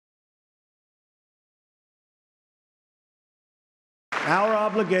Our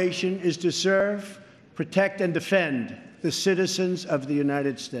obligation is to serve, protect, and defend the citizens of the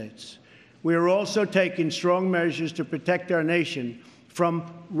United States. We are also taking strong measures to protect our nation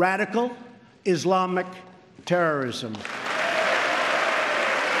from radical Islamic terrorism.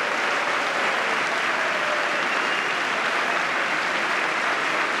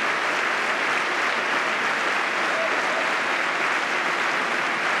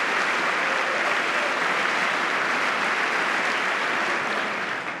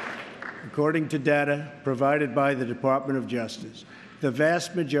 According to data provided by the Department of Justice, the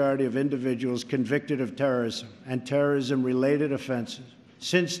vast majority of individuals convicted of terrorism and terrorism-related offenses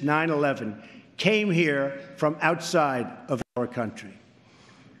since 9/11 came here from outside of our country.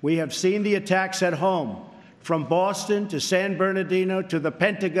 We have seen the attacks at home, from Boston to San Bernardino to the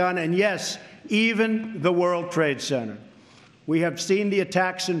Pentagon, and yes, even the World Trade Center. We have seen the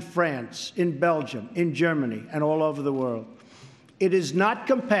attacks in France, in Belgium, in Germany, and all over the world. It is not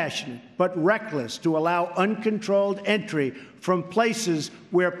compassionate, but reckless to allow uncontrolled entry from places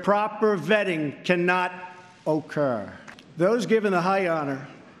where proper vetting cannot occur. Those given the high honor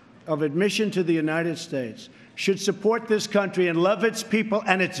of admission to the United States should support this country and love its people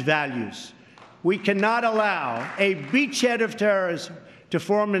and its values. We cannot allow a beachhead of terrorism to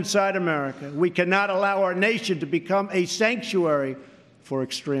form inside America. We cannot allow our nation to become a sanctuary for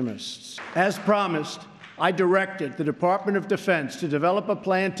extremists. As promised, I directed the Department of Defense to develop a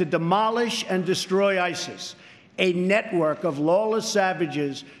plan to demolish and destroy ISIS, a network of lawless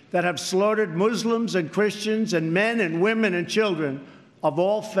savages that have slaughtered Muslims and Christians and men and women and children of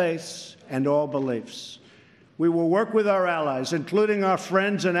all faiths and all beliefs. We will work with our allies, including our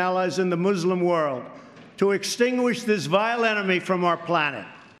friends and allies in the Muslim world, to extinguish this vile enemy from our planet.